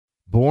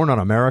Born on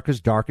America's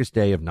darkest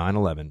day of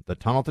 9/11, the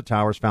Tunnel to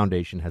Towers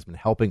Foundation has been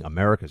helping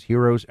America's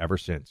heroes ever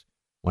since.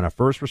 When a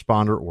first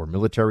responder or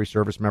military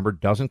service member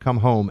doesn't come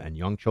home and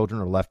young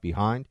children are left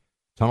behind,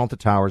 Tunnel to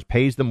Towers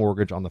pays the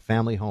mortgage on the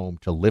family home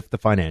to lift the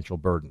financial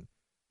burden.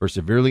 For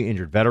severely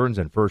injured veterans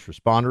and first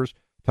responders,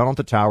 Tunnel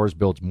to Towers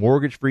builds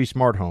mortgage-free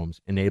smart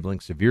homes, enabling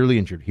severely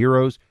injured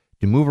heroes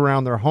to move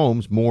around their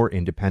homes more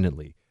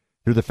independently.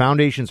 Through the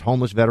Foundation's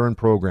Homeless Veteran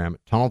Program,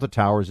 Tunnel to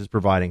Towers is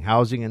providing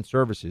housing and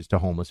services to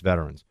homeless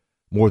veterans.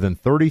 More than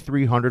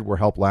 3,300 were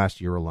helped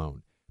last year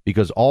alone.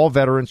 Because all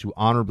veterans who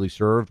honorably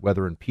served,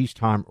 whether in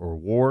peacetime or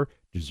war,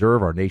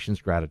 deserve our nation's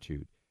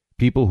gratitude.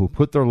 People who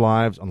put their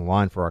lives on the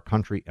line for our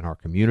country and our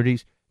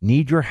communities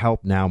need your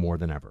help now more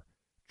than ever.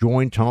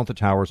 Join Tunnel to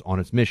Towers on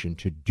its mission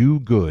to do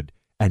good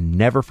and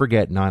never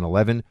forget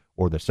 9/11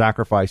 or the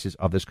sacrifices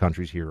of this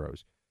country's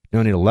heroes.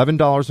 Donate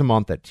 $11 a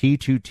month at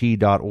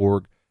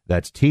T2T.org.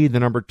 That's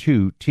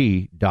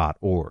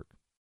T2T.org.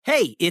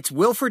 Hey, it's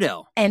Will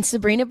Friedle. And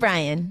Sabrina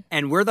Bryan.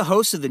 And we're the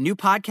hosts of the new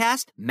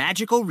podcast,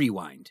 Magical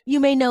Rewind. You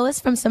may know us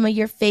from some of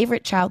your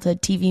favorite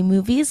childhood TV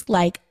movies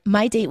like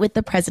My Date with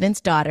the President's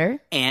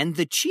Daughter. And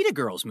the Cheetah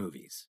Girls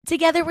movies.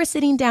 Together, we're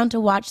sitting down to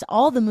watch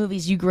all the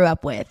movies you grew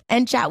up with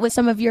and chat with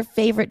some of your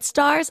favorite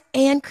stars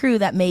and crew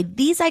that made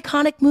these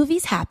iconic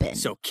movies happen.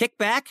 So kick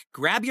back,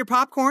 grab your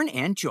popcorn,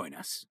 and join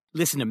us.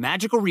 Listen to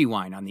Magical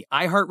Rewind on the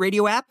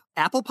iHeartRadio app,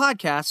 Apple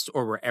Podcasts,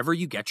 or wherever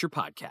you get your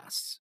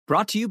podcasts.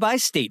 Brought to you by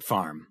State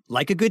Farm.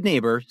 Like a good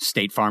neighbor,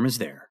 State Farm is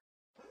there.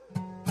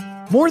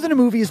 More Than a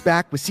Movie is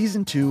back with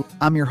Season 2.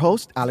 I'm your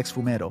host, Alex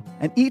Fumero.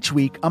 And each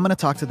week, I'm going to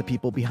talk to the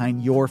people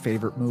behind your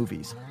favorite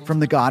movies. From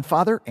The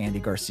Godfather, Andy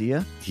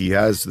Garcia. He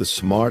has the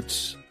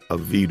smarts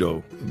of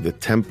Vito, the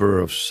temper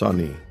of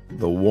Sonny,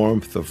 the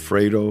warmth of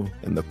Fredo,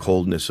 and the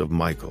coldness of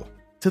Michael.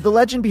 To the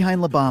legend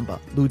behind La Bamba,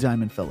 Lou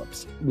Diamond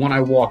Phillips. When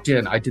I walked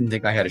in, I didn't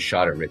think I had a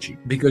shot at Richie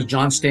because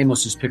John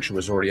Stamos' picture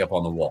was already up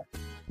on the wall.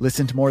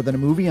 Listen to More Than a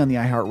Movie on the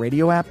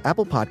iHeartRadio app,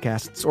 Apple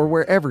Podcasts, or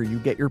wherever you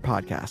get your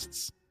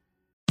podcasts.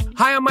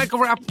 Hi, I'm Michael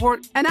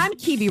Rappaport. And I'm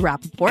Kibi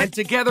Rappaport. And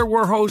together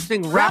we're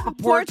hosting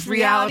Rappaport's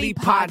Reality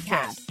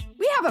Podcast.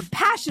 We have a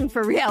passion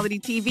for reality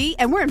TV,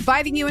 and we're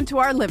inviting you into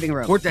our living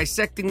room. We're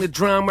dissecting the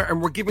drama,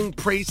 and we're giving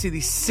praise to the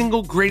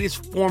single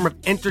greatest form of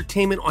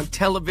entertainment on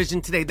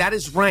television today. That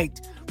is right.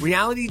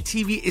 Reality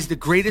TV is the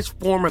greatest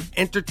form of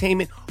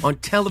entertainment on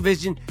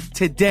television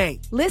today.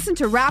 Listen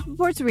to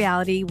Rappaport's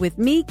Reality with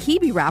me,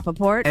 Kibi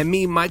Rappaport. And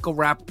me, Michael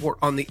Rappaport,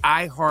 on the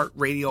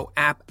iHeartRadio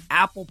app,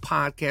 Apple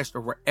Podcast, or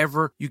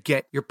wherever you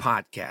get your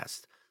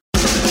podcast.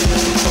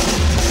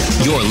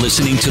 You're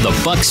listening to the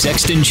Buck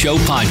Sexton Show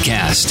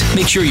podcast.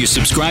 Make sure you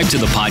subscribe to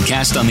the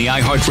podcast on the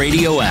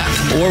iHeartRadio app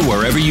or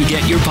wherever you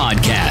get your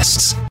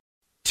podcasts.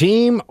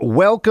 Team,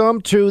 welcome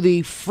to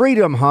the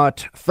Freedom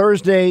Hut,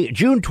 Thursday,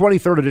 June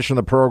 23rd edition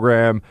of the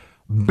program.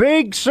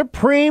 Big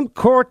Supreme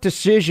Court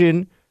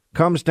decision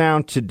comes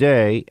down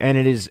today, and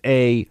it is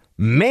a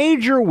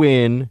major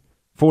win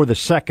for the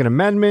Second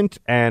Amendment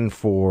and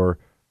for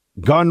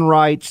gun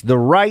rights. The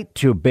right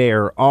to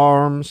bear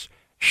arms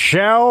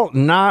shall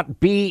not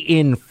be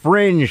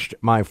infringed,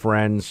 my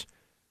friends.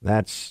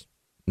 That's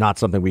not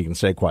something we can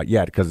say quite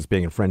yet because it's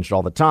being infringed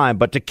all the time.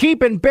 But to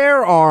keep and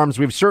bear arms,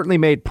 we've certainly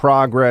made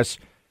progress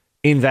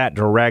in that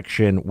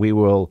direction. We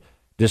will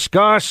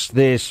discuss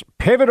this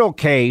pivotal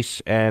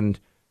case and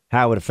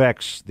how it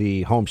affects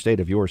the home state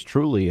of yours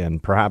truly,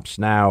 and perhaps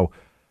now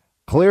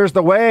clears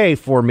the way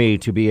for me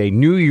to be a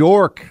New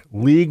York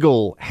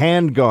legal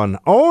handgun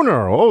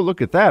owner. Oh,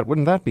 look at that.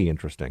 Wouldn't that be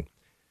interesting?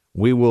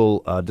 We will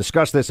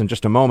discuss this in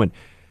just a moment.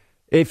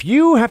 If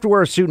you have to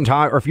wear a suit and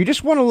tie, or if you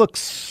just want to look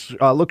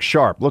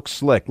sharp, look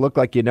slick, look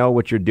like you know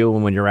what you're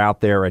doing when you're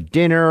out there at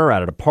dinner,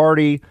 out at a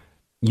party,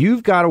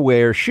 you've got to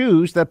wear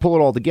shoes that pull it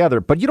all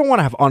together, but you don't want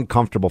to have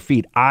uncomfortable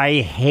feet.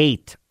 I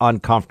hate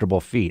uncomfortable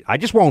feet. I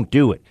just won't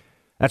do it.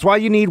 That's why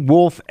you need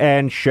Wolf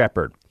and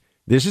Shepherd.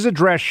 This is a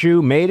dress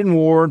shoe made and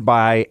worn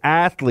by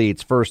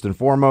athletes first and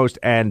foremost,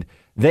 and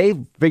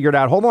they've figured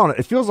out, hold on,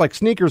 it feels like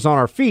sneakers on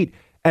our feet,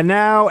 and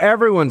now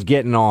everyone's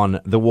getting on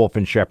the Wolf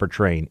and Shepherd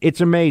train.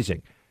 It's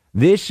amazing.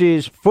 This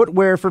is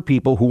footwear for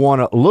people who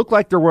want to look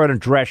like they're wearing a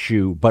dress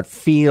shoe, but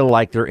feel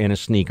like they're in a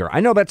sneaker. I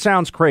know that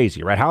sounds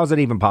crazy, right? How is that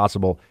even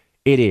possible?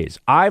 It is.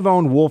 I've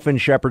owned Wolf and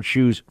Shepherd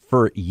shoes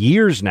for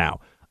years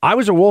now. I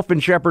was a Wolf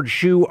and Shepherd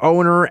shoe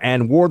owner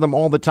and wore them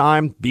all the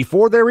time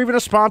before they were even a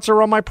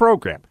sponsor on my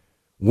program.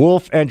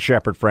 Wolf and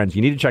Shepherd, friends,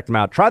 you need to check them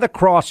out. Try the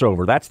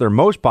Crossover. That's their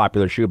most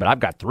popular shoe, but I've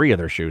got 3 of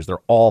their shoes. They're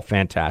all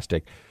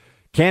fantastic.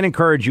 Can't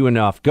encourage you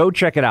enough. Go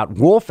check it out.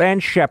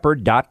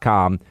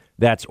 wolfandshepherd.com.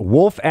 That's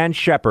Wolf and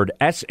Shepherd,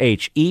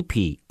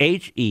 SHEPHERD,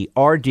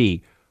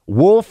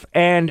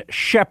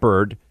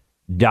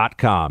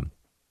 wolfandshepherd.com.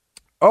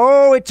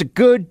 Oh, it's a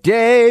good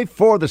day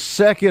for the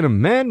Second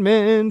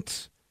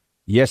Amendment.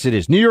 Yes, it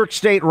is. New York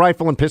State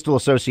Rifle and Pistol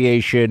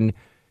Association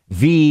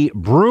v.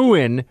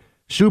 Bruin,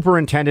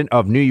 Superintendent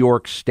of New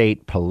York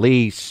State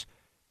Police,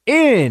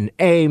 in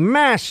a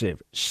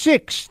massive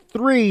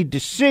 6-3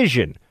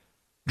 decision,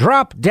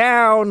 drop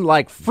down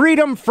like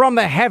freedom from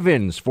the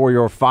heavens for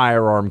your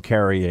firearm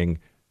carrying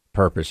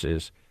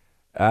purposes,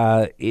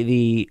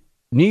 the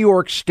New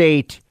York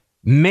State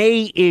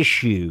may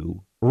issue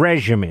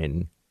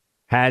regimen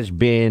has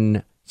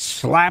been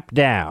slapped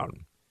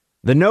down.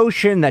 The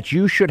notion that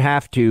you should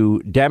have to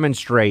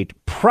demonstrate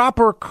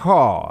proper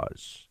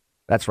cause,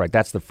 that's right,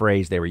 that's the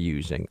phrase they were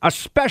using, a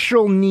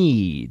special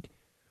need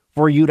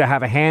for you to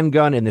have a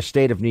handgun in the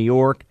state of New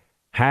York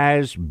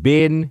has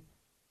been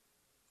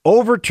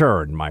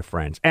overturned, my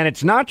friends. And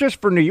it's not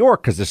just for New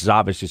York, because this is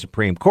obviously a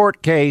Supreme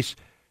Court case.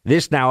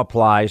 This now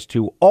applies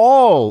to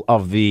all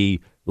of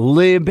the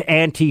lib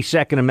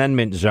anti-Second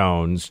Amendment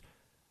zones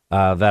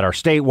that are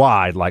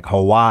statewide, like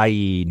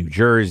Hawaii, New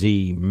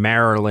Jersey,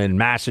 Maryland,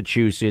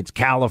 Massachusetts,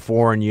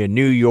 California,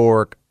 New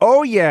York.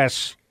 Oh,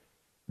 yes,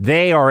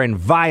 they are in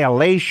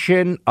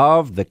violation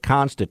of the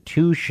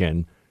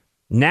Constitution.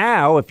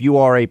 Now, if you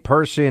are a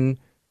person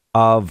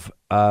of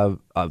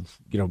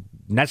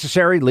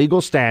necessary legal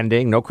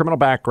standing, no criminal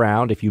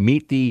background, if you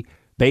meet the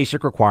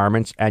basic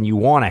requirements and you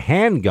want a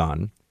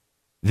handgun,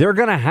 they're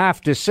going to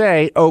have to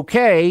say,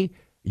 okay,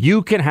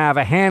 you can have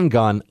a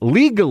handgun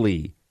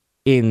legally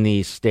in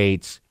these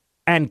states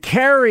and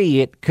carry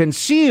it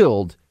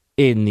concealed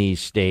in these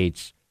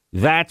states.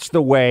 That's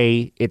the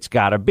way it's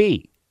got to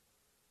be,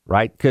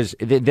 right? Because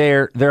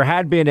there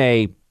had been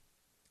a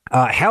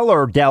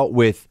Heller dealt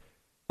with,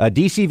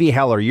 DCV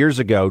Heller years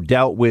ago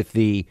dealt with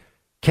the,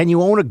 can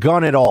you own a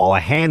gun at all, a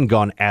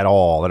handgun at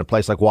all, in a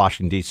place like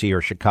Washington, D.C.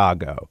 or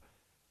Chicago?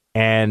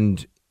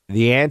 And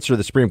the answer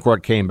the Supreme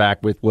Court came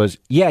back with was,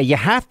 yeah, you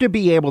have to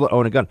be able to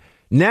own a gun.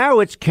 Now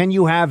it's, can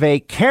you have a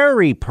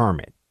carry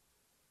permit?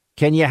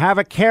 Can you have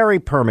a carry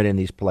permit in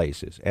these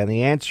places? And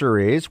the answer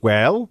is,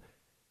 well,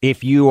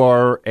 if you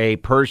are a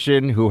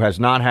person who has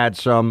not had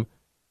some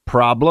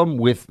problem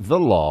with the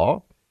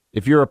law,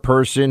 if you're a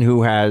person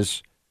who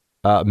has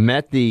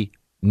met the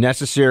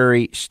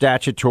necessary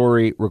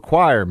statutory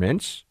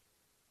requirements,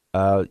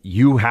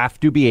 you have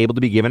to be able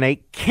to be given a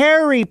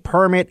carry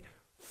permit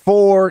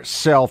for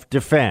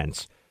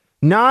self-defense.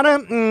 Not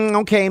a,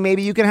 okay,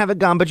 maybe you can have a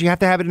gun, but you have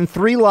to have it in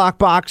 3 lock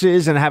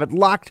boxes and have it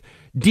locked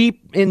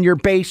deep in your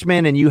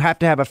basement, and you have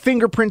to have a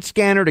fingerprint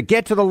scanner to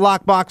get to the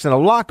lockbox and a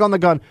lock on the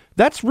gun.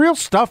 That's real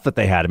stuff that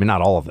they had. I mean,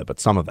 not all of it, but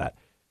some of that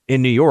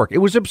in New York. It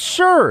was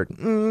absurd.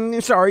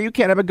 Sorry, you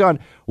can't have a gun.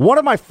 One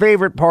of my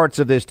favorite parts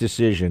of this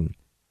decision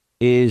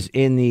is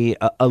in the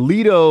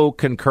Alito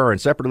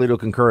concurrence, separate Alito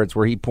concurrence,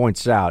 where he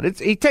points out,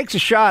 he takes a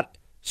shot,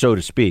 so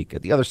to speak.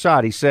 At the other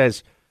side, he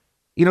says,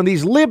 you know,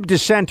 these lib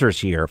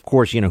dissenters here, of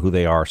course, you know who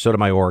they are,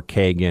 Sotomayor,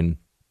 Kagan,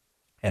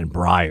 and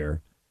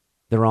Breyer.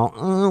 They're all,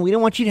 oh, we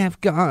don't want you to have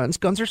guns.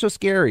 Guns are so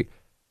scary.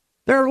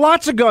 There are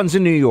lots of guns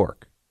in New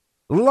York.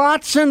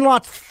 Lots and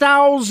lots,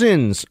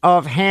 thousands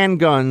of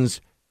handguns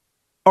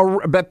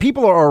that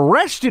people are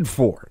arrested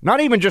for.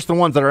 Not even just the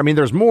ones that are, I mean,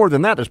 there's more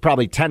than that. There's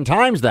probably 10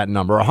 times that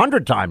number,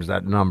 100 times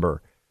that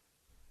number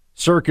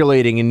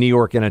circulating in New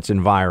York and its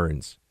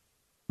environs.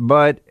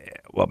 But,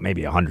 well,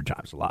 maybe 100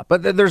 times a lot.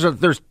 But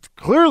there's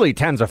clearly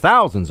tens of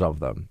thousands of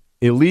them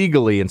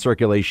illegally in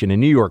circulation in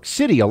New York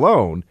City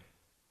alone.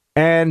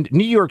 And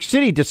New York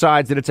City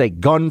decides that it's a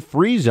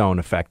gun-free zone,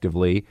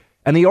 effectively.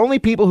 And the only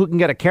people who can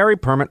get a carry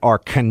permit are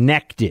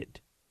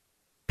connected.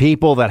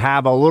 People that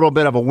have a little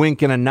bit of a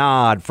wink and a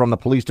nod from the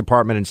police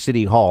department and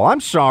City Hall. I'm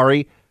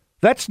sorry.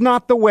 That's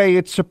not the way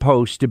it's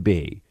supposed to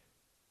be.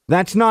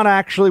 That's not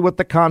actually what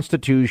the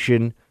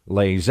Constitution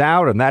lays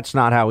out, and that's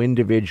not how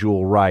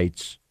individual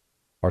rights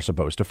are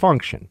supposed to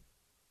function.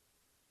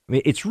 I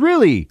mean, it's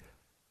really,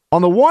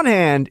 on the one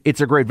hand,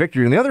 it's a great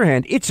victory. On the other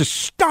hand, it's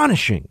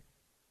astonishing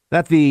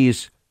that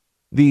these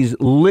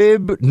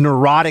lib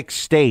neurotic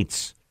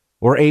states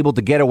were able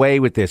to get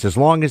away with this as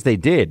long as they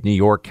did. New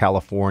York,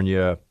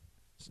 California,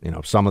 you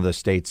know, some of the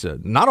states,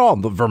 not all.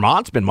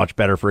 Vermont's been much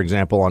better, for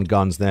example, on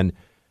guns than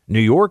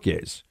New York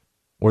is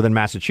or than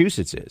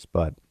Massachusetts is.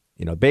 But,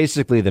 you know,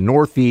 basically the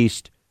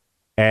Northeast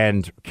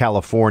and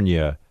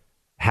California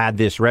had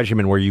this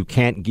regimen where you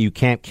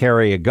can't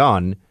carry a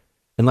gun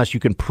unless you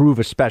can prove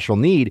a special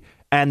need.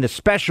 And the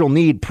special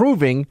need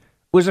proving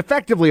was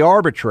effectively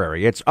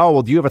arbitrary. It's, oh,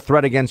 well, do you have a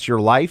threat against your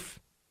life?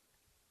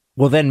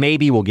 Well, then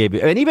maybe we'll give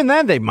you. And even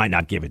then, they might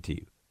not give it to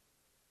you.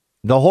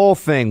 The whole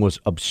thing was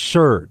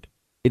absurd.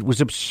 It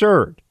was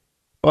absurd.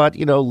 But,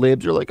 you know,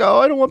 libs are like, oh,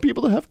 I don't want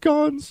people to have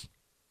guns.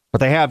 But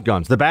they have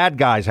guns. The bad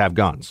guys have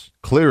guns,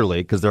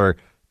 clearly, because they're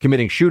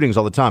committing shootings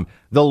all the time.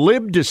 The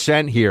lib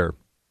dissent here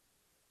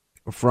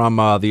from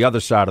the other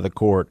side of the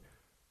court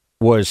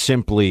was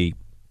simply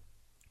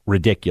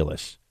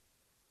ridiculous,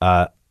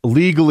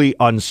 legally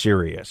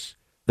unserious.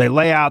 They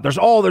lay out,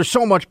 there's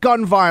so much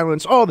gun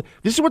violence. Oh,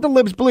 this is what the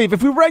libs believe.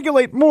 If we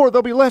regulate more,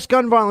 there'll be less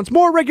gun violence.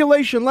 More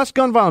regulation, less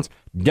gun violence.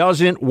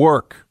 Doesn't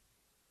work.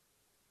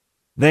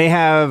 They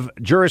have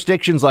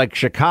jurisdictions like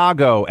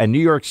Chicago and New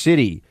York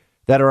City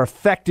that are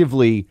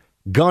effectively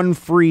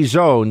gun-free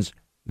zones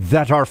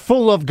that are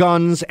full of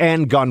guns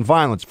and gun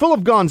violence. Full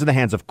of guns in the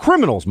hands of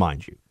criminals,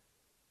 mind you.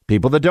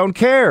 People that don't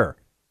care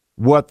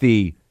what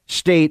the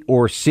state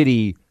or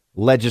city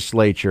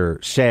legislature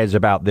says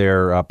about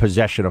their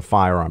possession of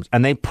firearms.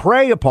 And they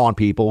prey upon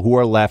people who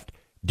are left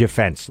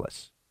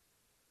defenseless.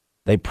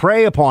 They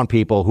prey upon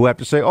people who have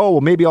to say, oh,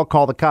 well, maybe I'll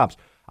call the cops.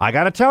 I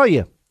got to tell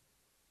you,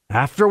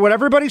 after what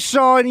everybody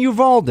saw in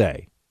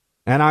Uvalde,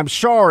 and I'm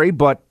sorry,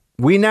 but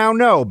we now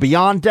know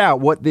beyond doubt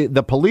what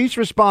the police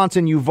response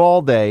in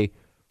Uvalde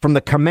from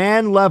the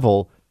command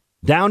level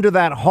down to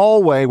that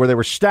hallway where they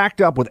were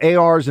stacked up with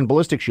ARs and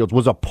ballistic shields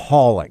was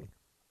appalling.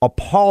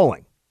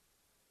 Appalling.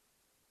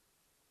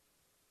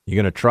 You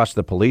going to trust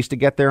the police to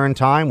get there in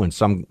time when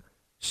some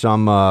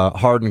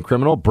hardened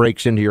criminal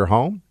breaks into your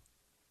home?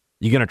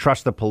 You going to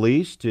trust the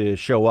police to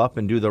show up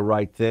and do the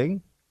right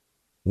thing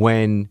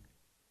when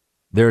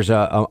there's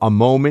a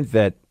moment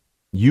that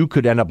you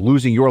could end up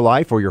losing your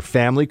life or your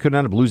family could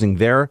end up losing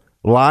their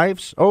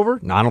lives over?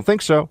 No, I don't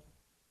think so.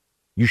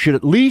 You should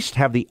at least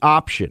have the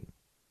option.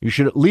 You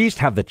should at least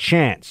have the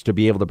chance to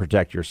be able to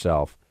protect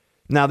yourself.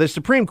 Now, the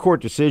Supreme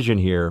Court decision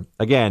here,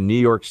 again, New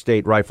York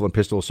State Rifle and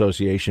Pistol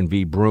Association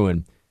v.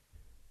 Bruin,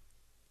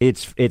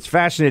 it's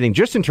fascinating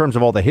just in terms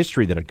of all the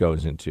history that it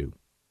goes into.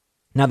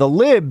 Now, the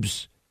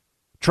libs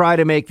try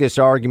to make this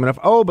argument of,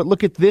 oh, but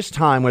look at this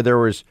time where there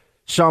was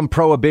some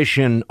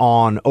prohibition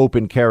on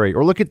open carry,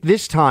 or look at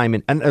this time,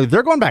 and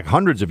they're going back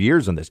hundreds of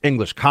years on this,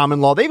 English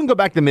common law. They even go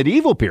back to the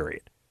medieval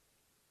period.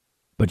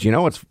 But you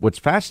know what's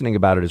fascinating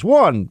about it is,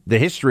 one, the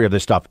history of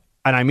this stuff,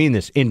 and I mean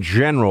this in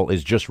general,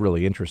 is just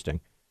really interesting.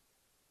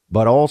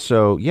 But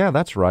also, yeah,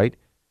 that's right.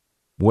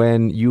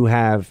 When you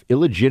have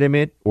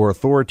illegitimate or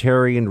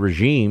authoritarian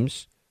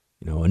regimes,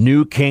 you know, a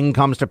new king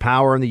comes to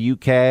power in the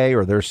UK,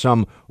 or there's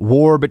some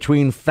war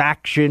between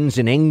factions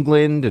in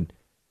England, and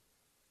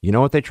you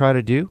know what they try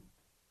to do?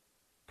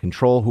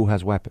 Control who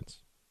has weapons.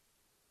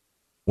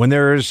 When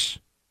there's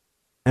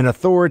an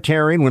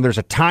authoritarian, when there's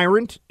a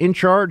tyrant in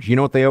charge, you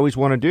know what they always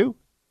want to do?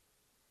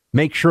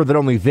 Make sure that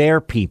only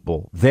their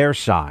people, their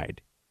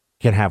side,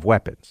 can have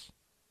weapons.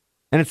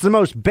 And it's the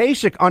most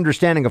basic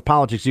understanding of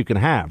politics you can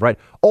have, right?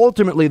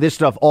 Ultimately, this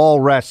stuff all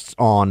rests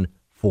on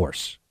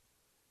force.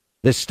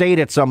 The state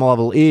at some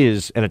level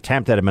is an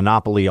attempt at a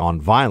monopoly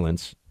on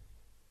violence.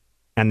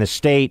 And the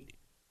state,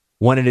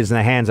 when it is in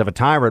the hands of a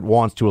tyrant,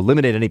 wants to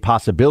eliminate any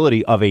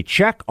possibility of a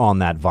check on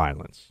that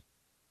violence.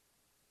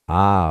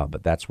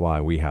 But that's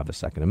why we have the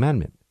Second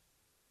Amendment.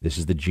 This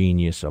is the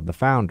genius of the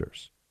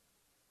founders.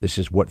 This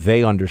is what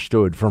they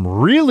understood from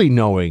really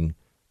knowing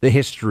the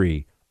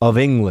history of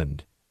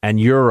England and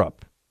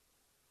Europe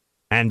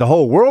and the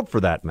whole world, for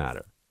that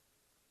matter.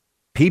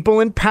 People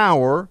in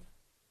power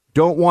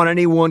don't want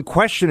anyone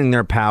questioning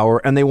their power,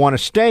 and they want to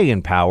stay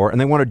in power,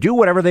 and they want to do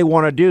whatever they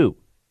want to do.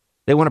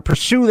 They want to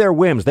pursue their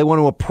whims. They want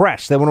to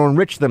oppress. They want to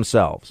enrich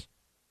themselves.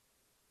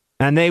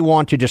 And they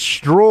want to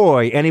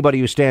destroy anybody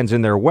who stands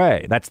in their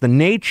way. That's the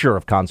nature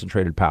of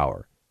concentrated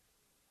power.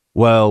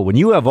 Well, when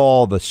you have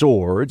all the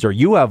swords, or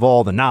you have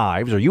all the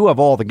knives, or you have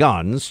all the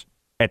guns,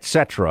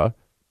 etc.,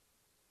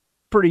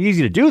 pretty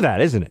easy to do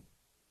that, isn't it?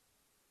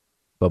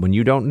 But when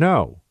you don't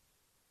know,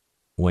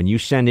 when you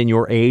send in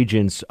your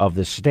agents of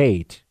the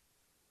state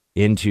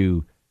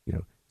into,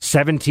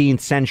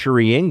 17th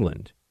century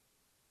England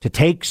to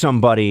take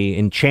somebody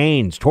in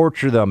chains,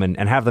 torture them, and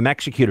have them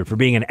executed for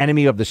being an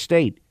enemy of the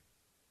state,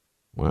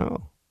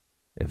 well,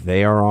 if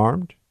they are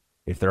armed,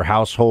 if their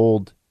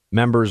household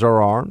members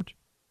are armed,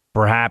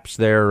 perhaps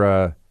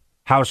their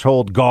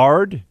household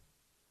guard,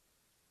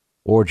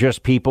 or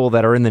just people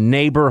that are in the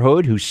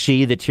neighborhood who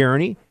see the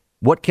tyranny,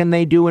 what can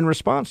they do in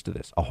response to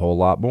this? A whole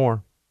lot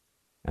more.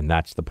 And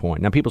that's the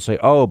point. Now, people say,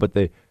 oh, but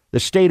the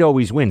state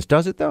always wins.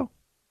 Does it, though?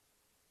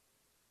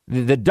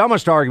 The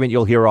dumbest argument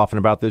you'll hear often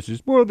about this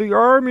is, well, the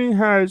army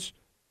has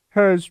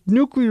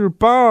nuclear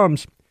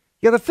bombs.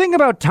 Yeah, the thing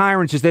about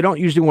tyrants is they don't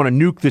usually want to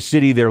nuke the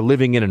city they're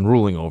living in and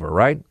ruling over,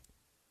 right?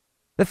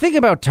 The thing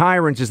about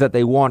tyrants is that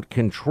they want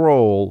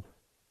control,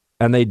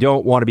 and they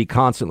don't want to be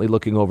constantly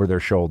looking over their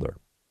shoulder.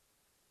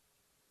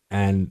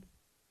 And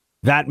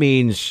that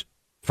means,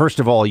 first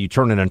of all, you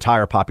turn an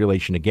entire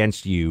population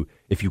against you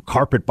if you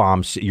carpet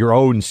bomb your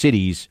own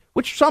cities,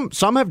 which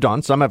some have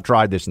done. Some have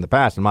tried this in the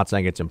past. I'm not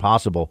saying it's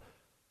impossible,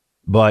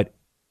 but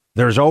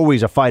there's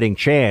always a fighting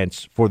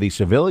chance for the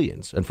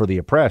civilians and for the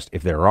oppressed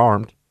if they're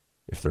armed.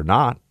 If they're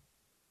not,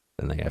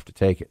 then they have to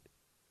take it.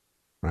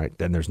 Right?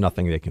 Then there's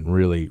nothing they can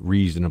really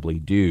reasonably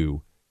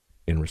do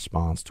in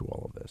response to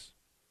all of this.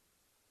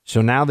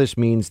 So now this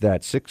means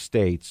that 6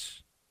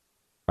 states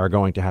are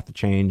going to have to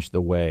change the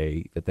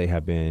way that they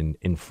have been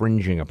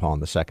infringing upon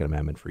the Second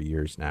Amendment for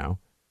years now.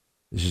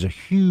 This is a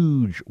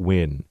huge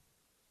win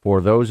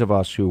for those of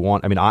us who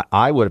want. I mean,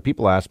 I would, if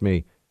people ask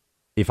me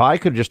if I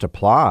could just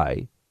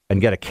apply and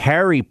get a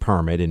carry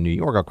permit in New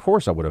York, of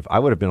course I would have. I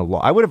would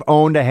have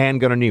owned a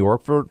handgun in New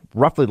York for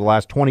roughly the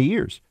last 20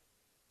 years.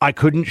 I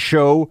couldn't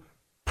show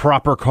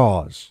proper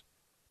cause.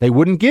 They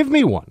wouldn't give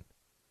me one.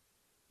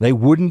 They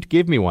wouldn't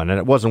give me one, and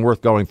it wasn't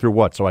worth going through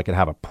what, so I could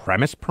have a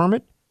premise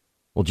permit?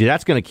 Well, gee,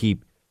 that's going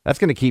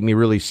to keep me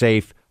really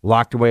safe,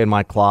 locked away in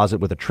my closet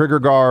with a trigger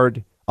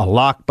guard, a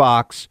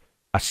lockbox,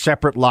 a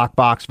separate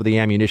lockbox for the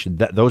ammunition.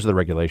 Those are the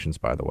regulations,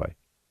 by the way.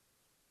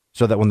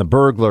 So that when the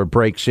burglar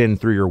breaks in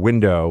through your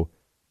window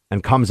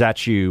and comes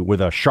at you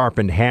with a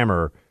sharpened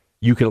hammer,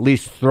 you can at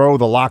least throw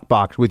the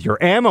lockbox with your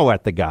ammo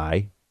at the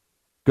guy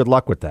Good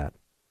luck with that.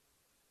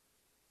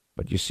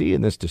 But you see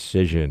in this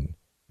decision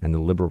and the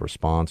liberal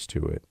response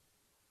to it,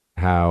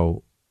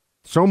 how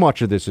so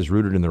much of this is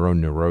rooted in their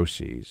own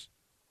neuroses,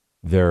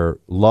 their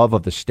love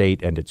of the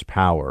state and its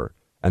power,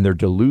 and their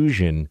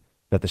delusion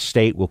that the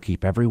state will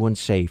keep everyone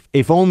safe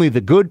if only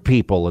the good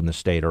people in the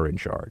state are in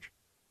charge,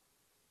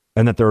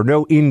 and that there are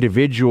no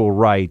individual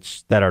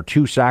rights that are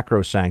too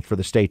sacrosanct for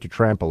the state to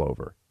trample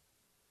over.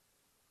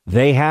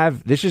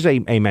 This is a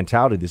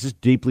mentality, this is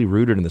deeply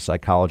rooted in the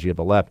psychology of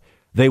the left.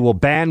 They will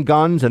ban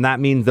guns, and that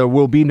means there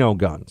will be no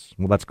guns.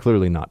 Well, that's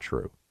clearly not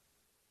true.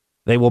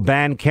 They will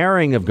ban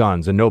carrying of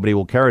guns, and nobody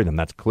will carry them.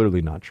 That's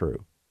clearly not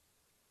true.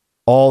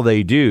 All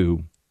they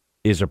do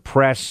is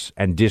oppress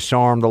and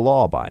disarm the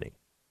law-abiding.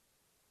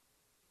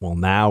 Well,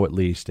 now at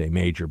least a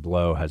major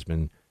blow has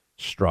been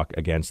struck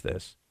against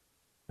this,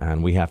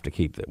 and we have to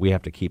keep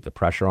the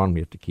pressure on.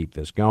 We have to keep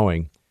this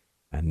going,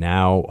 and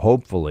now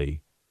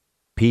hopefully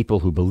people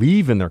who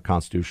believe in their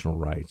constitutional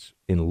rights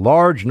in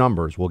large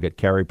numbers will get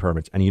carry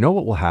permits. And you know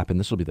what will happen?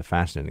 This will be the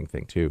fascinating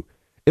thing too.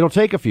 It'll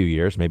take a few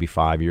years, maybe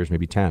 5 years,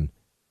 maybe 10.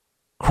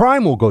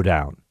 Crime will go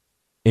down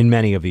in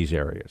many of these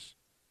areas.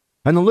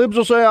 And the libs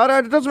will say, oh,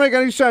 it doesn't make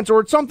any sense, or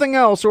it's something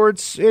else, or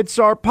it's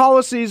our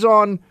policies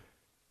on,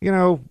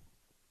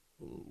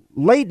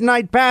 late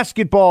night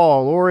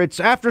basketball, or it's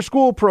after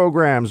school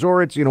programs,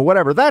 or it's,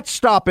 whatever. That's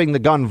stopping the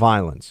gun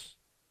violence.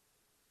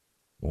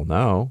 Well,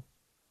 no.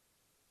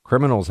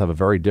 Criminals have a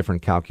very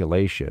different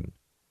calculation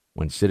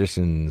when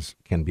citizens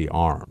can be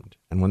armed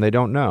and when they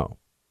don't know.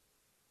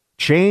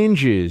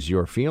 Changes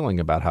your feeling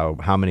about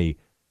how many,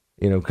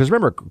 because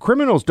remember,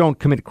 criminals don't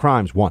commit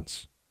crimes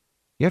once.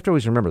 You have to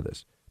always remember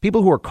this.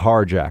 People who are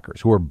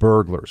carjackers, who are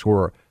burglars, who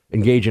are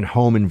engaged in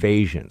home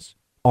invasions,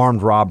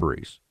 armed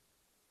robberies,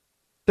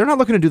 they're not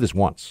looking to do this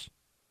once.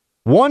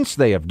 Once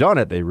they have done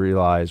it, they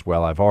realize,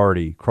 well, I've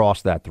already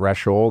crossed that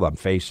threshold. I'm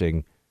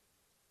facing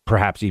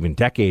perhaps even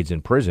decades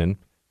in prison.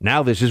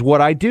 Now this is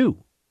what I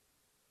do.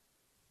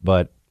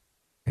 But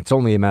it's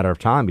only a matter of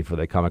time before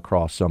they come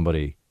across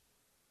somebody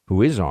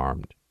who is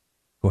armed,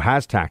 who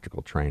has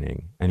tactical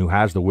training, and who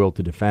has the will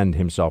to defend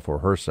himself or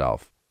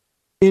herself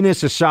in a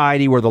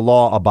society where the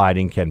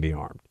law-abiding can be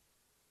armed.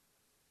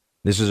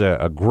 This is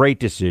a great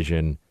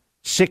decision.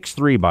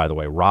 6-3, by the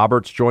way.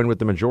 Roberts joined with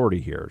the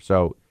majority here.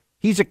 So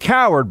he's a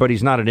coward, but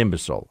he's not an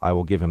imbecile. I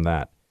will give him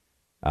that.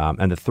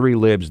 And the three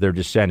libs, their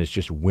dissent is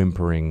just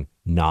whimpering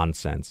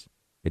nonsense.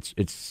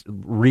 It's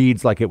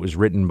reads like it was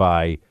written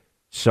by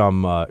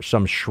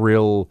some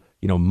shrill,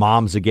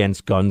 Moms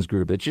Against Guns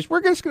group. It's just,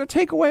 we're just going to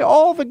take away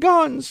all the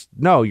guns.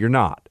 No, you're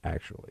not,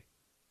 actually.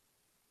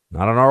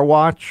 Not on our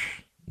watch.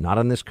 Not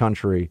in this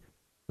country,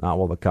 not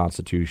while the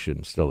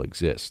Constitution still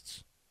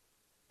exists.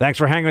 Thanks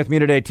for hanging with me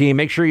today, team.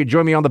 Make sure you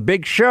join me on the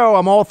big show.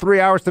 I'm all 3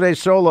 hours today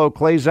solo.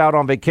 Clay's out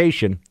on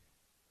vacation.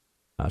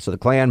 So the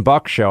Clay and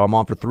Buck show, I'm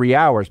on for 3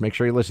 hours. Make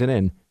sure you listen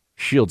in.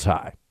 Shields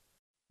high.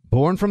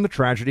 Born from the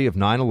tragedy of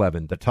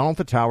 9/11, the Tunnel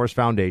to Towers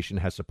Foundation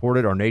has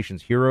supported our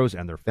nation's heroes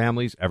and their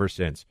families ever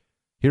since.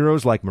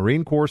 Heroes like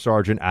Marine Corps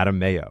Sergeant Adam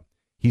Mayo.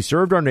 He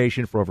served our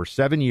nation for over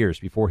 7 years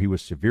before he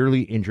was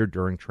severely injured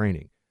during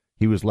training.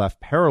 He was left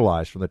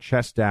paralyzed from the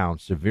chest down,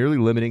 severely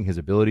limiting his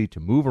ability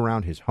to move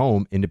around his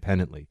home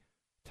independently.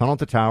 Tunnel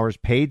to Towers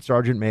paid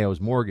Sergeant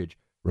Mayo's mortgage,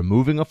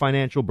 removing a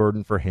financial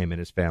burden for him and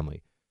his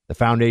family. The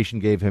foundation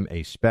gave him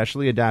a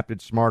specially adapted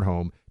smart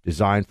home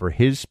designed for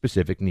his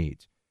specific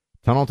needs.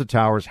 Tunnel to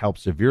Towers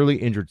helps severely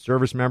injured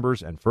service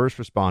members and first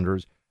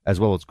responders, as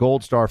well as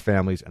Gold Star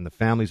families and the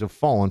families of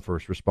fallen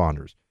first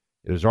responders.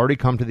 It has already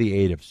come to the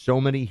aid of so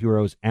many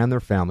heroes and their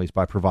families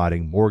by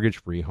providing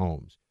mortgage-free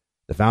homes.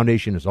 The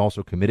foundation is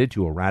also committed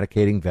to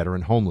eradicating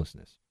veteran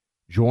homelessness.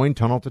 Join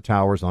Tunnel to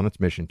Towers on its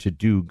mission to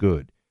do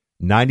good.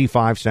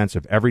 95 cents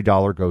of every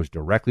dollar goes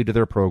directly to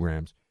their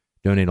programs.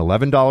 Donate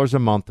 $11 a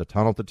month to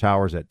Tunnel to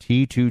Towers at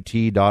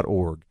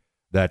T2T.org.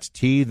 That's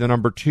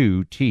T2T.org.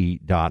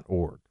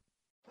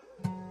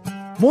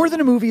 More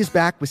Than a Movie is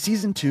back with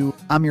Season 2.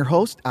 I'm your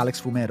host, Alex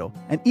Fumero,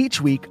 and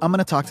each week I'm going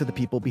to talk to the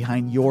people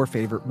behind your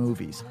favorite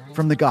movies.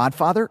 From The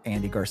Godfather,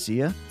 Andy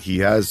Garcia. He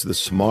has the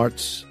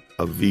smarts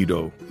of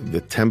Vito, the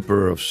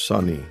temper of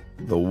Sonny,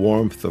 the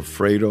warmth of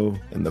Fredo,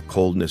 and the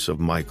coldness of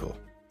Michael.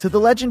 To the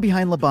legend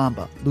behind La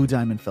Bamba, Lou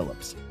Diamond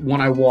Phillips.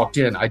 When I walked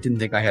in, I didn't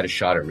think I had a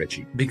shot at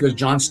Richie because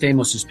John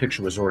Stamos'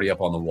 picture was already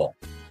up on the wall.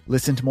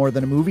 Listen to More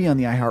Than a Movie on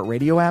the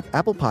iHeartRadio app,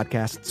 Apple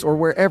Podcasts, or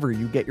wherever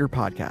you get your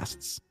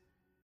podcasts.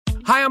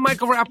 Hi, I'm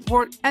Michael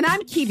Rappaport. And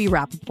I'm Kibi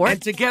Rappaport.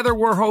 And together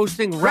we're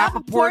hosting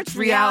Rappaport's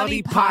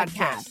Reality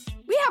Podcast.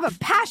 We have a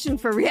passion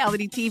for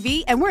reality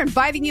TV, and we're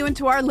inviting you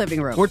into our living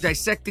room. We're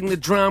dissecting the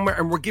drama,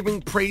 and we're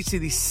giving praise to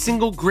the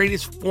single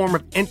greatest form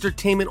of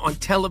entertainment on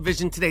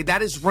television today.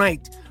 That is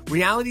right.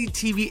 Reality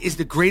TV is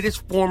the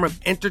greatest form of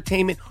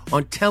entertainment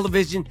on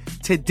television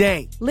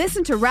today.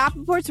 Listen to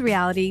Rappaport's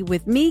Reality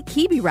with me,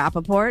 Kibi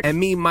Rappaport. And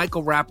me,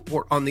 Michael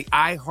Rappaport, on the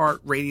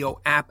iHeartRadio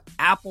app,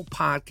 Apple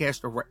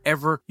Podcast, or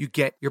wherever you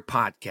get your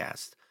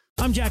podcast.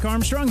 I'm Jack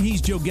Armstrong. He's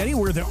Joe Getty.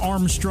 We're the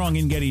Armstrong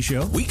and Getty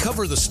Show. We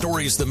cover the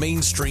stories the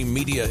mainstream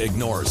media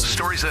ignores.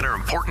 Stories that are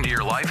important to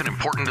your life and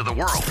important to the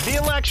world. The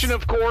election,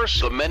 of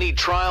course. The many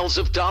trials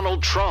of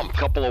Donald Trump.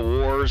 Couple of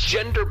wars.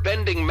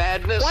 Gender-bending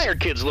madness. Why are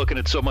kids looking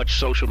at so much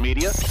social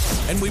media?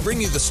 And we bring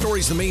you the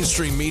stories the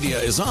mainstream media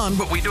is on.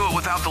 But we do it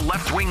without the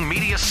left-wing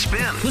media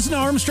spin. Listen to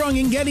Armstrong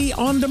and Getty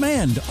on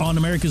demand on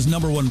America's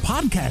 #1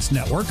 podcast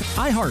network,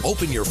 iHeart.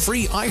 Open your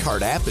free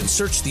iHeart app and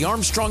search the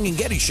Armstrong and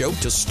Getty Show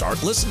to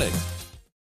start listening.